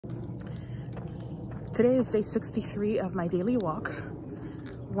Today is day 63 of my daily walk.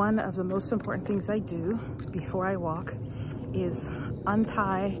 One of the most important things I do before I walk is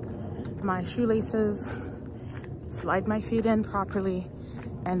untie my shoelaces, slide my feet in properly,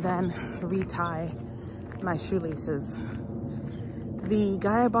 and then retie my shoelaces. The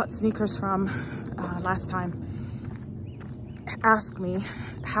guy I bought sneakers from last time asked me,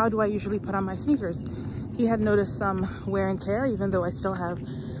 how do I usually put on my sneakers? He had noticed some wear and tear, even though I still have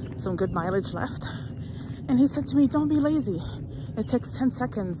some good mileage left. And he said to me, don't be lazy. It takes 10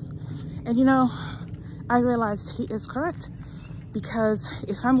 seconds. And you know, I realized he is correct, because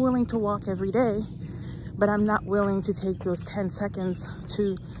if I'm willing to walk every day, but I'm not willing to take those 10 seconds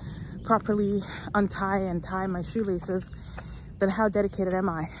to properly untie and tie my shoelaces, then how dedicated am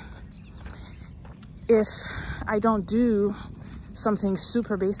I? If I don't do something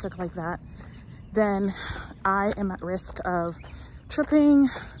super basic like that, then I am at risk of tripping,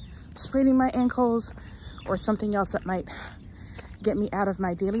 spraining my ankles, or something else that might get me out of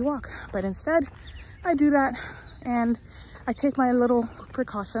my daily walk. But instead, I do that and I take my little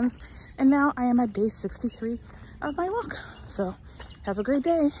precautions, and now I am at day 63 of my walk. So have a great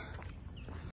day.